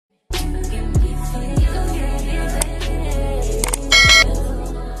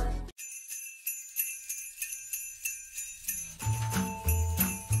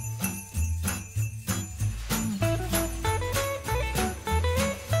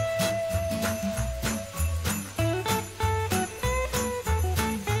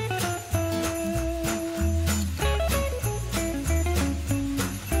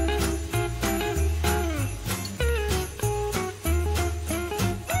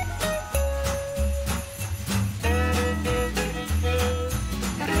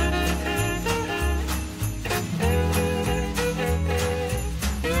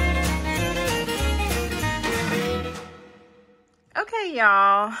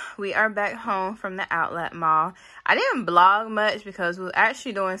y'all, we are back home from the outlet mall. I didn't vlog much because we were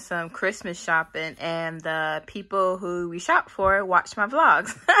actually doing some Christmas shopping and the people who we shop for watched my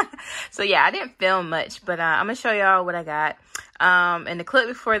vlogs. So yeah, I didn't film much, but I'm gonna show y'all what I got. In the clip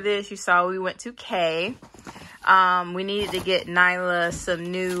before this, you saw we went to K. We needed to get Nyla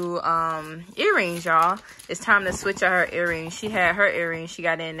some new earrings, y'all. It's time to switch out her earrings. She had her earrings, she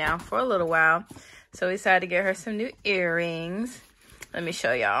got in now for a little while. So we decided to get her some new earrings. Let me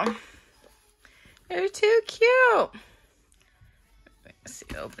show y'all. They're too cute. Let's see,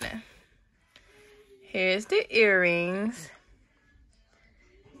 open it. Here's the earrings.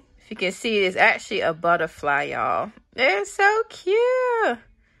 If you can see, it's actually a butterfly, y'all. They're so cute.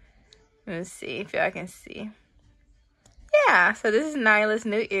 Let's see if y'all can see. Yeah, so this is Nyla's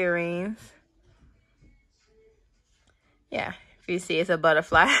new earrings. Yeah, if you see, it's a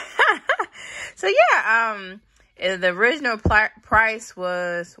butterfly. So yeah, the original price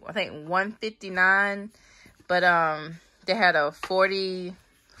was, I think, $159, but they had a 40%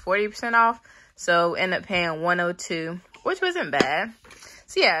 off, so ended up paying $102, which wasn't bad.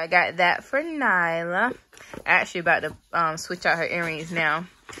 So yeah, I got that for Nyla. Actually about to switch out her earrings now.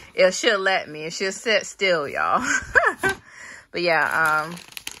 It should let me. It should sit still, y'all. But yeah, I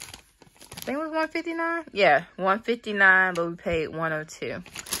think it was $159. Yeah, $159, but we paid $102.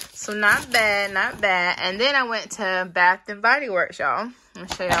 So not bad, not bad. And then I went to Bath and Body Works, y'all. Let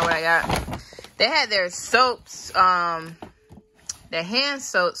me show y'all what I got. They had their soaps, their hand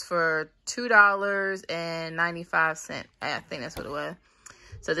soaps for $2.95. I think that's what it was.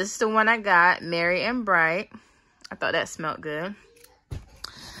 So this is the one I got, Merry and Bright. I thought that smelled good.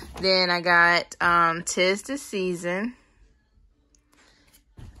 Then I got 'Tis the Season.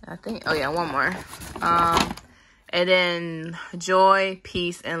 I think, oh yeah, one more. And then Joy,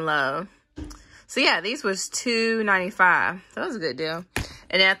 Peace, and Love. So yeah, these was $2.95. That was a good deal.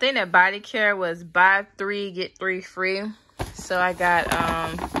 And then I think that body care was buy 3, get 3 free. So I got,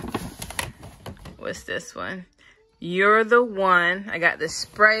 what's this one? You're the One. I got the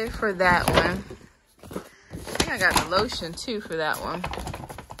spray for that one. I think I got the lotion too for that one.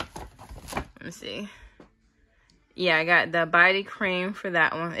 Let me see. Yeah, I got the body cream for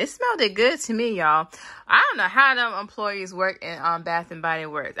that one. It smelled good to me, y'all. I don't know how them employees work in Bath and Body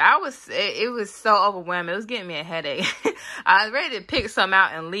Works. It was so overwhelming. It was getting me a headache. I was ready to pick some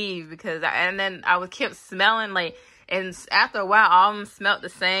out and leave because then I kept smelling like, and after a while, all of them smelled the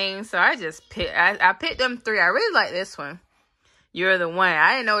same. So I just picked them 3. I really like this one. You're the One.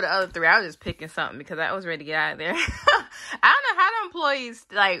 I didn't know the other 3. I was just picking something because I was ready to get out of there. I don't know how the employees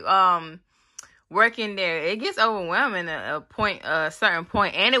like working there. It gets overwhelming at a certain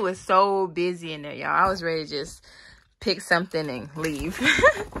point, and it was so busy in there, y'all. I was ready to just pick something and leave.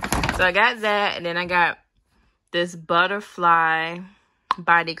 So I got that, and then I got this butterfly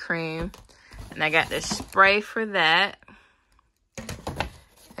body cream, and I got the spray for that,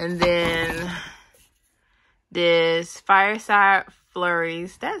 and then this Fireside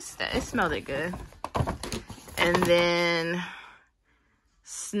Flurries. It smelled good, and then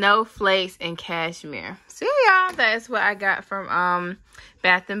Snowflakes and Cashmere. So y'all, that's what I got from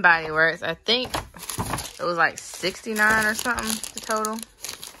Bath and Body Works. I think it was like $69 or something, the total.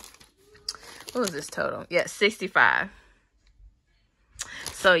 What was this total? Yeah, $65.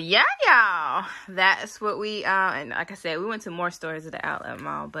 So yeah, y'all, that's what we and like I said, we went to more stores at the outlet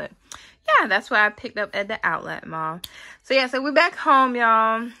mall, but yeah, that's what I picked up at the outlet mall. So yeah, so we're back home,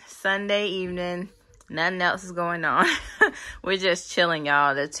 y'all. Sunday evening. Nothing else is going on. We're just chilling,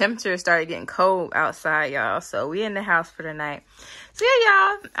 y'all. The temperature started getting cold outside, y'all. So we in the house for the night. So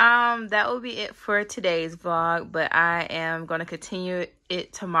yeah, y'all. That will be it for today's vlog. But I am going to continue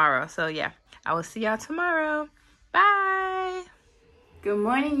it tomorrow. So yeah, I will see y'all tomorrow. Bye. Good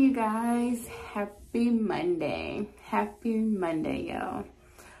morning, you guys. Happy Monday. Happy Monday, y'all.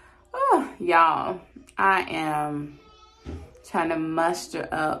 Oh, y'all. I am trying to muster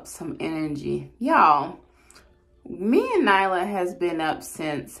up some energy. Y'all, me and Nyla has been up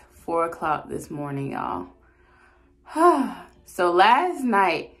since 4 o'clock this morning, y'all. So last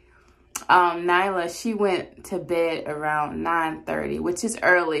night, Nyla, she went to bed around 9:30, which is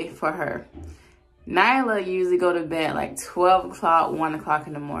early for her. Nyla usually go to bed like 12 o'clock, 1 o'clock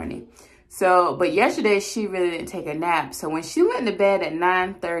in the morning. So, but yesterday she really didn't take a nap. So when she went to bed at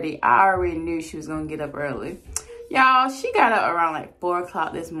 9:30, I already knew she was gonna get up early. Y'all, she got up around like 4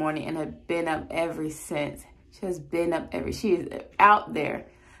 o'clock this morning and had been up ever since. She has been up she is out there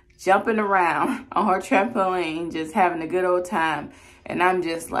jumping around on her trampoline, just having a good old time. And I'm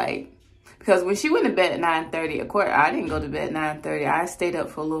just like, because when she went to bed at 9:30, of course, I didn't go to bed at 9:30. I stayed up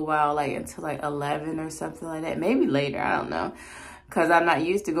for a little while, like until like 11 or something like that. Maybe later, I don't know. because I'm not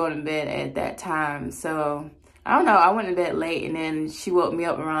used to going to bed at that time. So I don't know, I went to bed late and then she woke me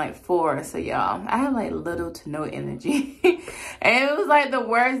up around like 4. So y'all, I have like little to no energy. And it was like the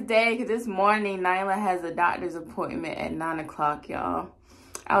worst day because this morning Nyla has a doctor's appointment at 9 o'clock, y'all.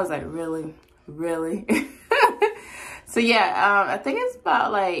 I was like, really? So yeah, I think it's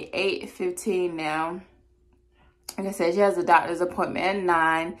about like 8:15 now. Like I said, she has a doctor's appointment at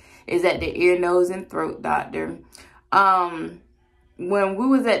 9. Is at the ear, nose, and throat doctor. When we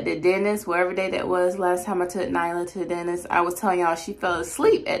was at the dentist, whatever day that was, last time I took Nyla to the dentist, I was telling y'all she fell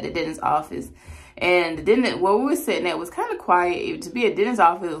asleep at the dentist's office. And the dentist, where we were sitting at, was kind of quiet. To be a dentist's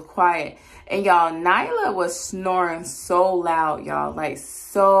office, it was quiet. And y'all, Nyla was snoring so loud, y'all, like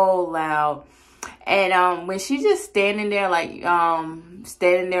so loud. And when she's just standing there, like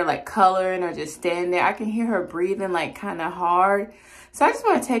coloring or just standing there, I can hear her breathing like kind of hard. So I just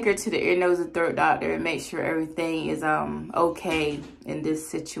want to take her to the ear, nose, and throat doctor and make sure everything is okay in this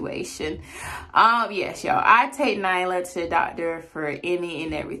situation. Yes, y'all, I take Nyla to the doctor for any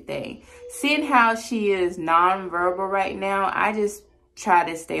and everything. Seeing how she is nonverbal right now, I just try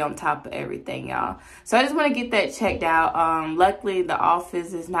to stay on top of everything, y'all. So I just want to get that checked out. Luckily the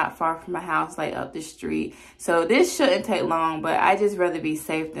office is not far from my house, like up the street, so this shouldn't take long, but I just rather be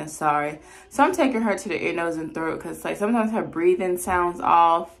safe than sorry. So I'm taking her to the ear, nose, and throat because like sometimes her breathing sounds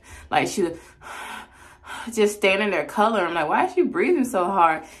off, like she just standing there coloring. I'm like, why is she breathing so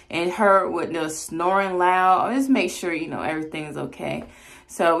hard? And her with the snoring loud. I'll just make sure, you know, everything's okay.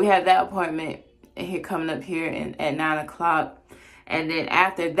 So we have that appointment here coming up here at 9 o'clock. And then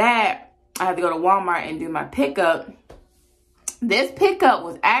after that, I have to go to Walmart and do my pickup. This pickup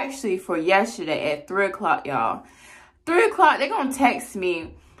was actually for yesterday at 3 o'clock, y'all. 3 o'clock, they're going to text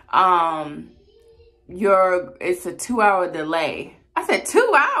me, it's a 2-hour delay. I said,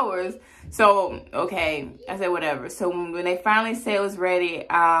 2 hours? So, okay, I said, whatever. So when they finally said it was ready,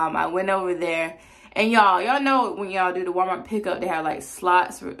 I went over there. And y'all know when y'all do the Walmart pickup, they have like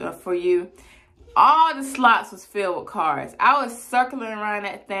slots for you. All the slots was filled with cars. I was circling around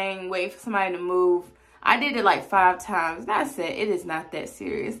that thing, waiting for somebody to move. I did it like 5 times. And I said, it is not that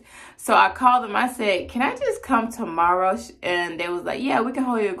serious. So I called them. I said, can I just come tomorrow? And they was like, yeah, we can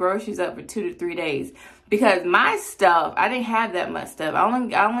hold your groceries up for 2 to 3 days. Because my stuff, I didn't have that much stuff.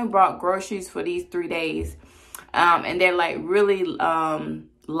 I only brought groceries for these 3 days. And they're like really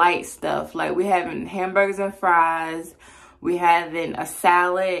light stuff. Like we having hamburgers and fries. We having a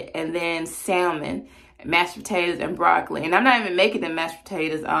salad and then salmon, mashed potatoes, and broccoli. And I'm not even making the mashed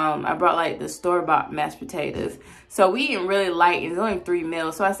potatoes. I brought like the store-bought mashed potatoes. So we eating really light, and it's only 3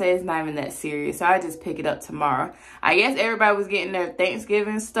 meals. So I say it's not even that serious. So I just pick it up tomorrow. I guess everybody was getting their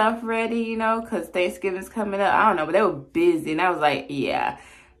Thanksgiving stuff ready, you know, because Thanksgiving's coming up. I don't know, but they were busy. And I was like, yeah,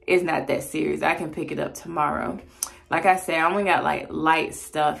 it's not that serious. I can pick it up tomorrow. Like I said, I only got like light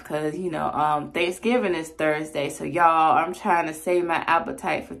stuff because, you know, Thanksgiving is Thursday. So y'all, I'm trying to save my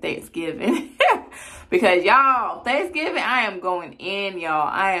appetite for Thanksgiving. Because y'all, Thanksgiving, I am going in, y'all.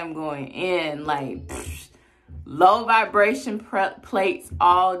 I am going in like low vibration plates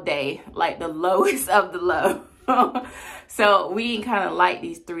all day. Like the lowest of the low. So we ain't kind of like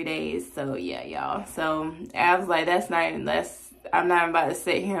these 3 days. So yeah, y'all. So I was like, I'm not about to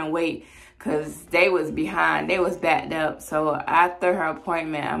sit here and wait. Because they was behind. They was backed up. So after her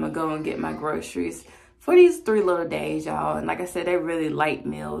appointment, I'm going to go and get my groceries for these 3 little days, y'all. And like I said, they're really light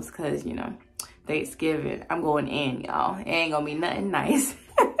meals because, you know, Thanksgiving. I'm going in, y'all. It ain't going to be nothing nice.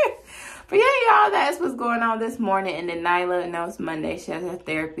 But yeah, y'all, that's what's going on this morning. And then Nyla, and it's Monday. She has her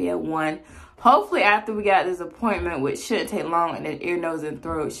therapy at 1. Hopefully after we got this appointment, which shouldn't take long, and then ear, nose, and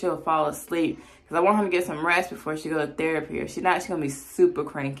throat, she'll fall asleep. Because I want her to get some rest before she goes to therapy. If she's not, she's going to be super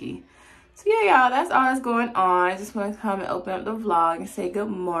cranky. So yeah, y'all, that's all that's going on. I just want to come and open up the vlog and say good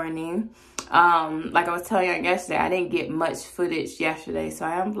morning. Like I was telling y'all yesterday, I didn't get much footage yesterday, so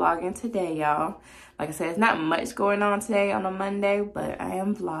I am vlogging today, y'all. Like I said, it's not much going on today on a Monday, but I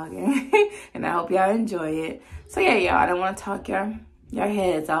am vlogging. And I hope y'all enjoy it. So yeah, y'all, I don't want to talk your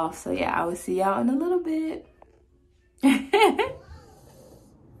heads off. So yeah, I will see y'all in a little bit.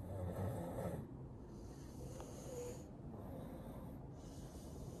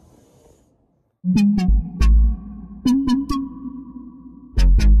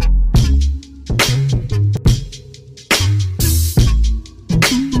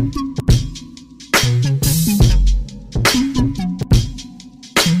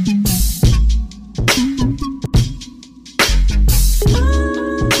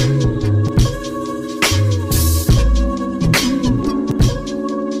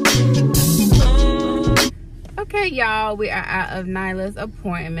 Okay, y'all, we are out of Nyla's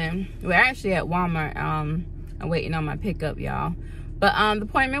appointment. We're actually at Walmart. I'm waiting on my pickup, y'all. But the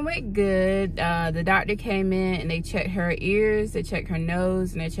appointment went good. The doctor came in and they checked her ears, they checked her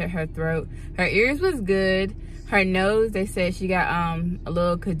nose, and they checked her throat. Her ears was good. Her nose, they said she got a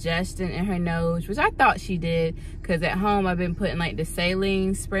little congestion in her nose, which I thought she did, because at home I've been putting like the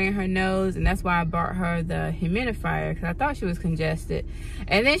saline spray in her nose, and that's why I bought her the humidifier, because I thought she was congested.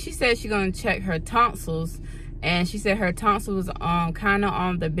 And then she said she's gonna check her tonsils, and she said her tonsils was kind of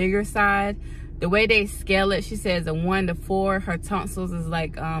on the bigger side. The way they scale it, she says a 1 to 4. Her tonsils is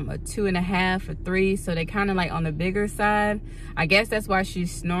like a 2.5 or 3, so they kind of like on the bigger side. I guess that's why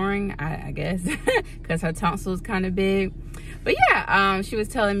she's snoring, I guess, because her tonsils kind of big. But yeah, she was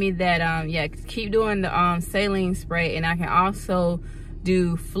telling me that yeah, keep doing the saline spray, and I can also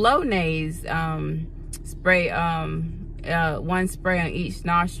do Flonase spray, one spray on each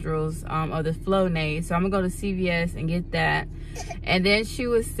nostrils of the Flonase. So I'm gonna go to CVS and get that. And then she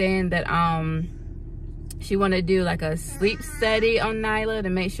was saying that she want to do like a sleep study on Nyla to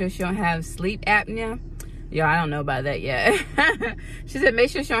make sure she don't have sleep apnea. Yo, I don't know about that yet. She said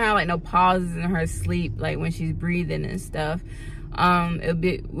make sure she don't have like no pauses in her sleep, like when she's breathing and stuff.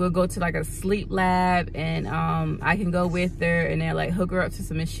 We'll go to like a sleep lab, and I can go with her and then like hook her up to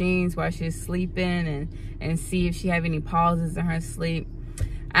some machines while she's sleeping and see if she have any pauses in her sleep.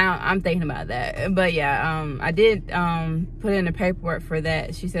 I'm thinking about that. But yeah, I did put in the paperwork for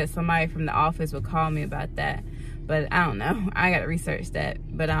that. She said somebody from the office would call me about that, but I don't know. I gotta research that.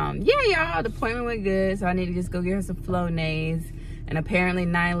 But yeah, y'all, the appointment went good, so I need to just go get her some Flonase. And apparently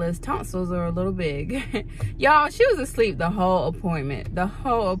Nyla's tonsils are a little big. Y'all, she was asleep the whole appointment. The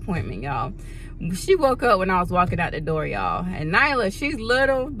whole appointment, y'all. She woke up when I was walking out the door, y'all. And Nyla, she's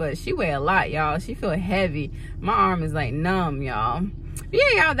little, but she weigh a lot, y'all. She feel heavy. My arm is like numb, y'all.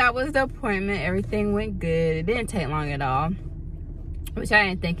 Yeah, y'all, that was the appointment. Everything went good. It didn't take long at all, which I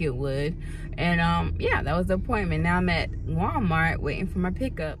didn't think it would. And yeah, that was the appointment. Now I'm at Walmart waiting for my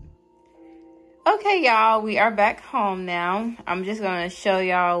pickup. Okay, y'all, we are back home now. I'm just gonna show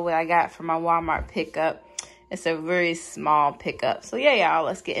y'all what I got for my Walmart pickup. It's a very small pickup. So yeah, y'all,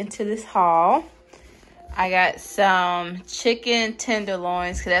 let's get into this haul. I got some chicken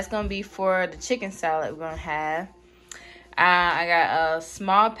tenderloins, because that's gonna be for the chicken salad we're gonna have. I got a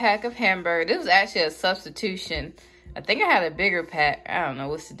small pack of hamburgers. This was actually a substitution. I think I had a bigger pack. I don't know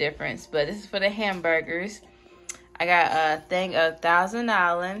what's the difference, but this is for the hamburgers. I got a thing of Thousand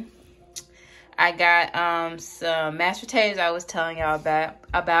Island. I got some mashed potatoes I was telling y'all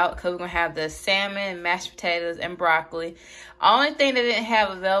about, because we're going to have the salmon, mashed potatoes, and broccoli. Only thing they didn't have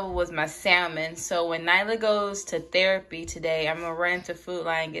available was my salmon. So when Nyla goes to therapy today, I'm going to run to Food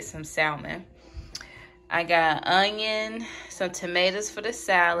Line and get some salmon. I got onion, some tomatoes for the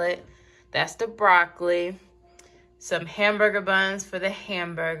salad. That's the broccoli. Some hamburger buns for the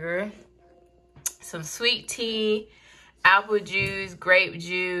hamburger. Some sweet tea, apple juice, grape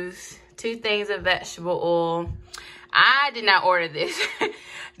juice. 2 things of vegetable oil. I did not order this.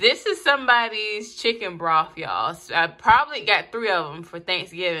 This is somebody's chicken broth, y'all. So I probably got 3 of them for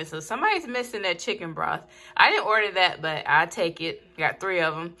Thanksgiving. So somebody's missing that chicken broth. I didn't order that, but I'll take it. Got 3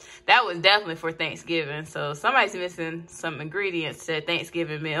 of them. That was definitely for Thanksgiving. So somebody's missing some ingredients to the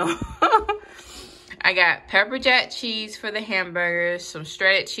Thanksgiving meal. I got pepper jack cheese for the hamburgers, some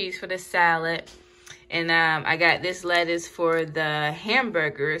shredded cheese for the salad. And I got this lettuce for the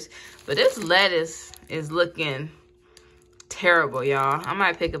hamburgers. But this lettuce is looking terrible, y'all. I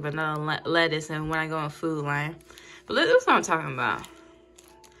might pick up another lettuce and when I go on Food Line. But this is what I'm talking about.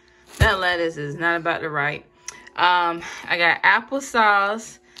 That lettuce is not about the right. I got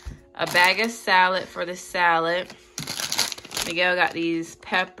applesauce, a bag of salad for the salad. Miguel got these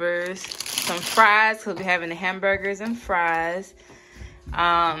peppers, some fries, because we're having the hamburgers and fries.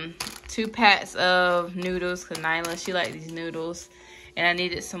 2 packs of noodles, because Nyla, she likes these noodles. And I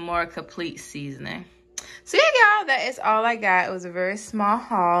needed some more complete seasoning. So yeah, y'all, that is all I got. It was a very small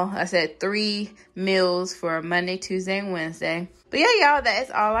haul. I said 3 meals for Monday, Tuesday, and Wednesday. But yeah, y'all, that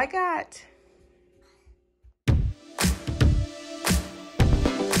is all I got.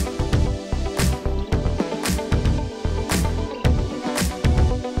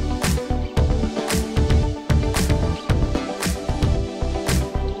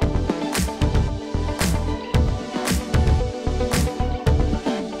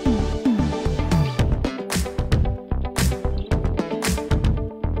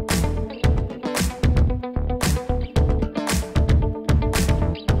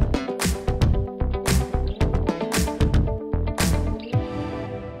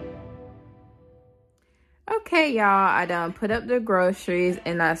 Okay, y'all, I done put up the groceries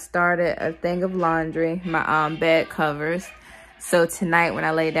and I started a thing of laundry, my bed covers. So tonight when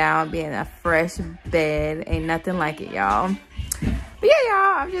I lay down, I'll be in a fresh bed. Ain't nothing like it, y'all. But yeah,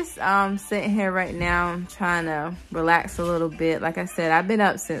 y'all, I'm just sitting here right now. I'm trying to relax a little bit. Like I said, I've been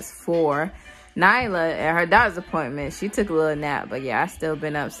up since 4. Nyla, at her doctor's appointment, she took a little nap. But yeah, I still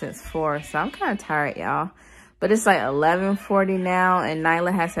been up since 4. So I'm kind of tired, y'all. But it's like 11:40 now, and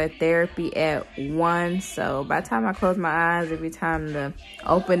Nyla has her therapy at 1. So by the time I close my eyes, it'll be time to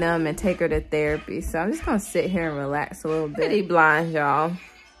open them and take her to therapy. So I'm just going to sit here and relax a little bit. Pretty blinds, y'all.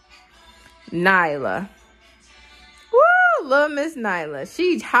 Nyla. Woo! Little Miss Nyla.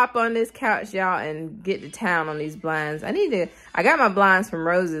 She hop on this couch, y'all, and get to town on these blinds. I got my blinds from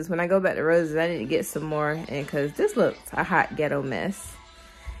Roses. When I go back to Roses, I need to get some more in because this looks a hot ghetto mess.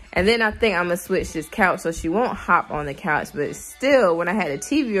 And then I think I'm going to switch this couch so she won't hop on the couch. But still, when I had a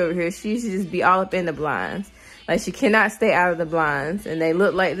TV over here, she used to just be all up in the blinds. Like, she cannot stay out of the blinds. And they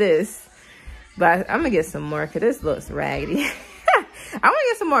look like this. But I'm going to get some more because this looks raggedy. I want to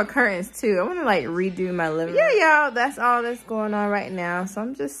get some more curtains, too. I want to, like, redo my living room. Yeah, y'all, that's all that's going on right now. So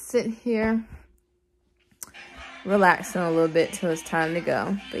I'm just sitting here relaxing a little bit till it's time to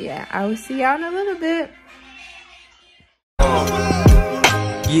go. But, yeah, I will see y'all in a little bit.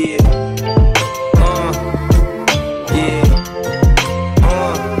 Yeah.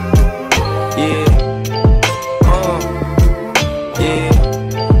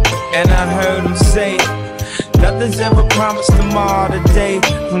 And I heard him say, nothing's ever promised tomorrow today.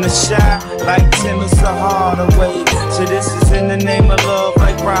 From the shy, like Timmons the hard away. So this is in the name of love,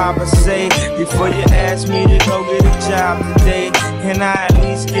 like Robert say. Before you ask me to go get a job today, can I at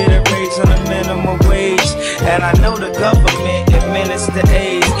least get a raise on the minimum wage? And I know the government administers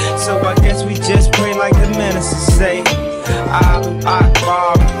age, so I guess we just pray like the minister say. I'll be hot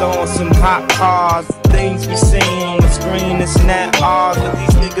bar, throwing some hot cars. Things we seen on the screen, it's not ours. But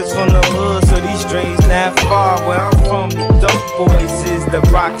these niggas from the hood, so these streets not far. Where I'm from, the dope boys is the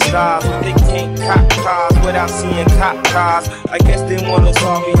rock stars. But they can't cop cars without seeing cop cars. I guess they want us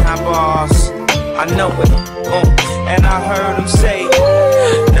all behind bars. I know it, and I heard them say,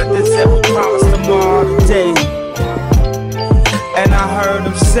 nothing's ever promised tomorrow today. And I heard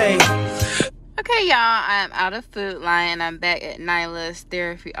them say, okay, y'all, I'm out of Food Lion. I'm back at Nyla's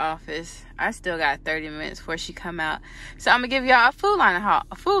therapy office. I still got 30 minutes before she come out. So I'm gonna give y'all a Food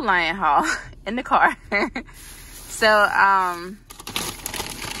Lion haul in the car. So, I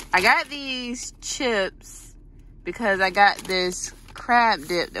got these chips because I got this crab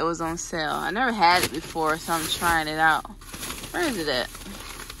dip that was on sale. I never had it before, so I'm trying it out. Where is it at?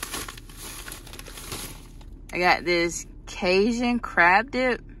 I got this Cajun crab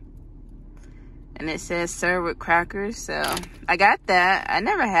dip. And it says serve with crackers. So I got that. I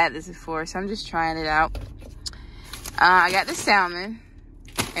never had this before, so I'm just trying it out. I got the salmon.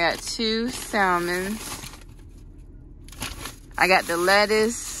 I got 2 salmons. I got the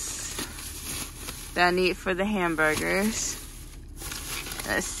lettuce that I need for the hamburgers.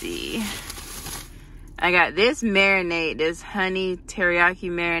 Let's see. I got this marinade, this honey teriyaki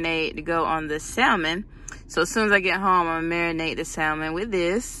marinade to go on the salmon. So as soon as I get home, I'm gonna marinate the salmon with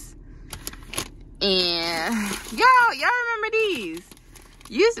this. And y'all remember these?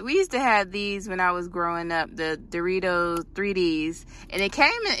 We used to have these when I was growing up, the Doritos 3Ds, and it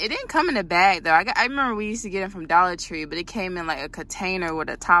didn't come in a bag though. I remember we used to get them from Dollar Tree, but it came in like a container with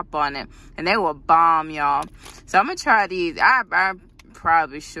a top on it, and they were bomb, y'all. So I'm gonna try these. I'm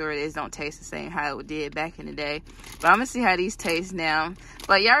probably sure these don't taste the same how it did back in the day, but I'm gonna see how these taste now.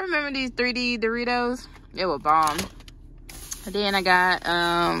 But y'all remember these 3D Doritos? They were bomb. And then I got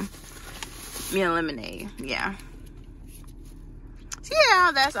me a lemonade. Yeah. So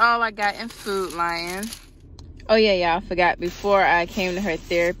yeah, that's all I got in Food Lion. Oh yeah, y'all, I forgot, before I came to her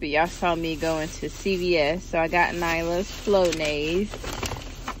therapy, y'all saw me going to CVS. So I got Nyla's Flonase.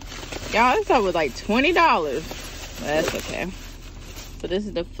 Y'all, this was like $20. Well, that's okay. So this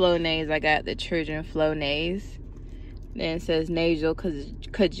is the Flonase. I got the children Flonase. Then it says nasal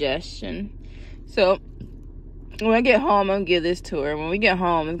congestion. So when I get home, I'm gonna give this to her. When we get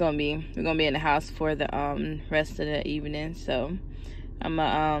home, we're gonna be in the house for the rest of the evening. So I'm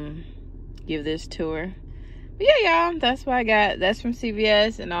gonna give this to her. But yeah, y'all, that's what I got. That's from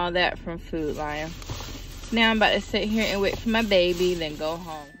CVS and all that from Food Lion. So now I'm about to sit here and wait for my baby, then go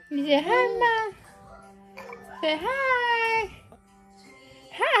home. Say hi, Mom. Say hi.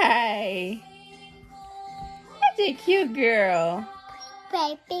 Hi. That's a cute girl.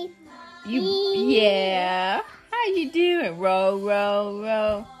 Baby. Yeah. How you doing? Roll, roll,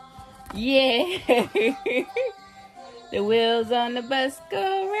 roll. Yeah. The wheels on the bus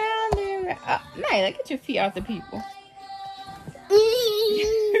go round and round. Oh, Nyla, get your feet off the people.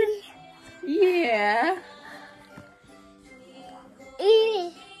 Yeah.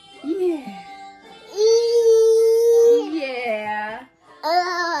 Yeah. Yeah.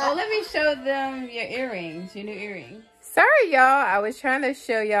 let me show them your earrings, your new earrings. Sorry, y'all. I was trying to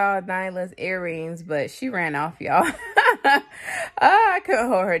show y'all Nyla's earrings, but she ran off, y'all. I couldn't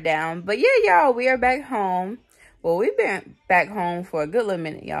hold her down. But yeah, y'all, we are back home. Well, we've been back home for a good little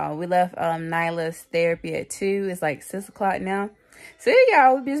minute, y'all. We left Nyla's therapy at 2. It's like 6 o'clock now. So yeah,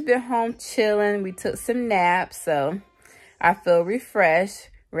 y'all, we've just been home chilling. We took some naps, so I feel refreshed,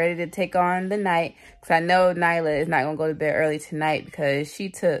 ready to take on the night. Because I know Nyla is not going to go to bed early tonight because she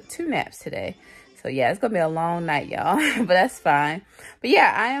took 2 naps today. So yeah, it's going to be a long night, y'all. But that's fine. But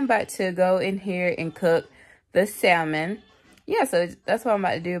yeah, I am about to go in here and cook the salmon. Yeah, so that's what I'm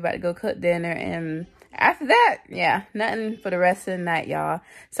about to do. About to go cook dinner. And after that, yeah, nothing for the rest of the night, y'all.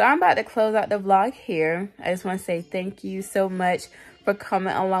 So I'm about to close out the vlog here. I just want to say thank you so much for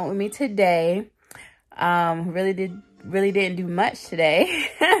coming along with me today. Really didn't do much today.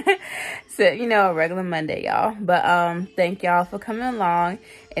 So, you know, a regular Monday, y'all. But thank y'all for coming along.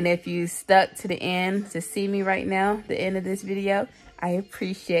 And if you stuck to the end to see me right now, the end of this video, I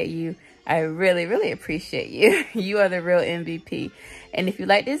appreciate you. I really appreciate you. You are the real MVP. And if you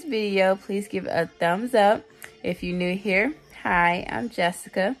like this video, please give it a thumbs up. If you're new here, hi, I'm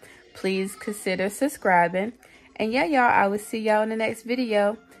Jessica. Please consider subscribing. And yeah, y'all, I will see y'all in the next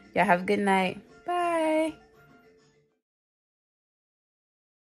video. Y'all have a good night.